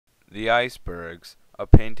The Icebergs, a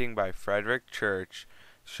painting by Frederick,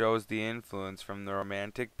 shows the influence from the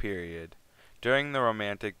Romantic period. During the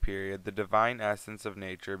Romantic period, the divine essence of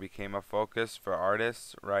nature became a focus for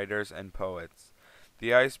artists, writers, and poets.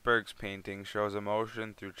 The Icebergs painting shows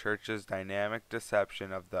emotion through Church's dynamic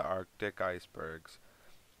deception of the Arctic icebergs.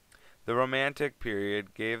 The Romantic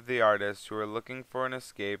period gave the artists who were looking for an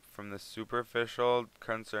escape from the superficial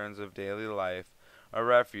concerns of daily life a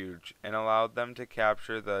refuge and allowed them to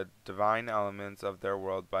capture the divine elements of their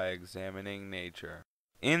world by examining nature.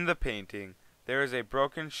 In the painting, there is a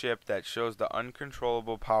broken ship that shows the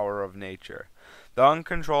uncontrollable power of nature. The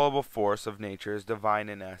uncontrollable force of nature is divine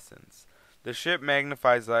in essence. The ship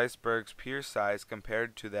magnifies the iceberg's pure size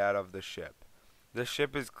compared to that of the ship. The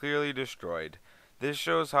ship is clearly destroyed. This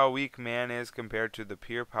shows how weak man is compared to the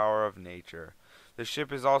pure power of nature. The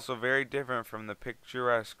ship is also very different from the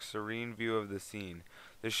picturesque, serene view of the scene.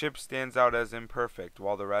 The ship stands out as imperfect,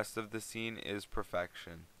 while the rest of the scene is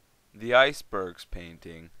perfection. The Icebergs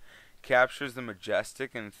painting captures the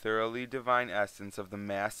majestic and thoroughly divine essence of the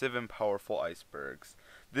massive and powerful icebergs.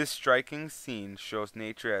 This striking scene shows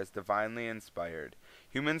nature as divinely inspired.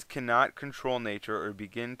 Humans cannot control nature or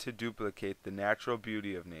begin to duplicate the natural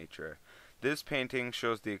beauty of nature. This painting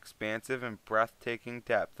shows the expansive and breathtaking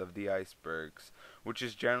depth of the icebergs, which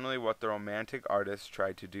is generally what the Romantic artists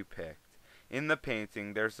tried to depict. In the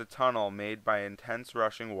painting, there's a tunnel made by intense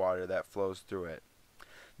rushing water that flows through it.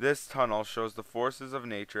 This tunnel shows the forces of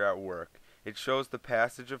nature at work. It shows the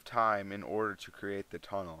passage of time in order to create the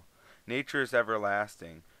tunnel. Nature is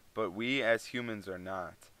everlasting, but we as humans are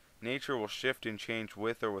not. Nature will shift and change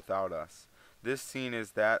with or without us. This scene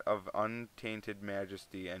is that of untainted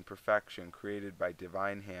majesty and perfection created by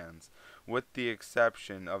divine hands, with the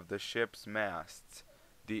exception of the ship's masts,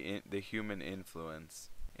 the human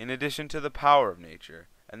influence. In addition to the power of nature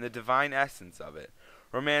and the divine essence of it,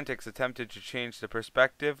 Romantics attempted to change the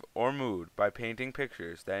perspective or mood by painting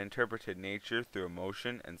pictures that interpreted nature through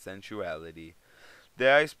emotion and sensuality. The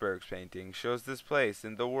Icebergs painting shows this place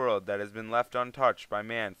in the world that has been left untouched by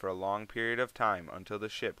man for a long period of time until the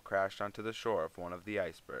ship crashed onto the shore of one of the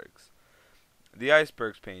icebergs. The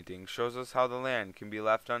Icebergs painting shows us how the land can be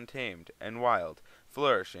left untamed and wild,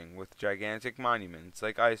 flourishing with gigantic monuments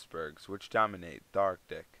like icebergs which dominate the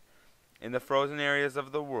Arctic. In the frozen areas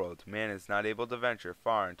of the world, man is not able to venture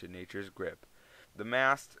far into nature's grip. The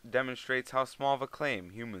mast demonstrates how small of a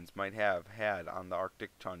claim humans might have had on the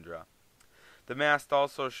Arctic tundra. The mast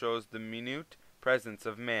also shows the minute presence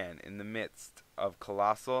of man in the midst of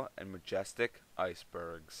colossal and majestic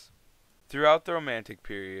icebergs. Throughout the Romantic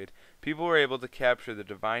period, people were able to capture the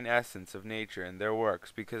divine essence of nature in their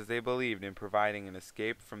works because they believed in providing an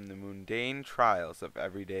escape from the mundane trials of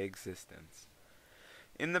everyday existence.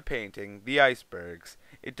 In the painting, The Icebergs,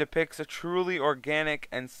 it depicts a truly organic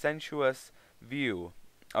and sensuous view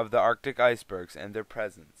of the Arctic icebergs and their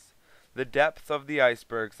presence. The depth of the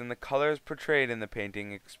icebergs and the colors portrayed in the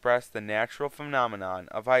painting express the natural phenomenon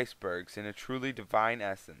of icebergs in a truly divine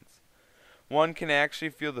essence. One can actually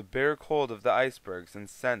feel the bitter cold of the icebergs and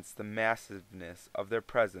sense the massiveness of their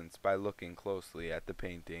presence by looking closely at the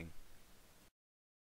painting.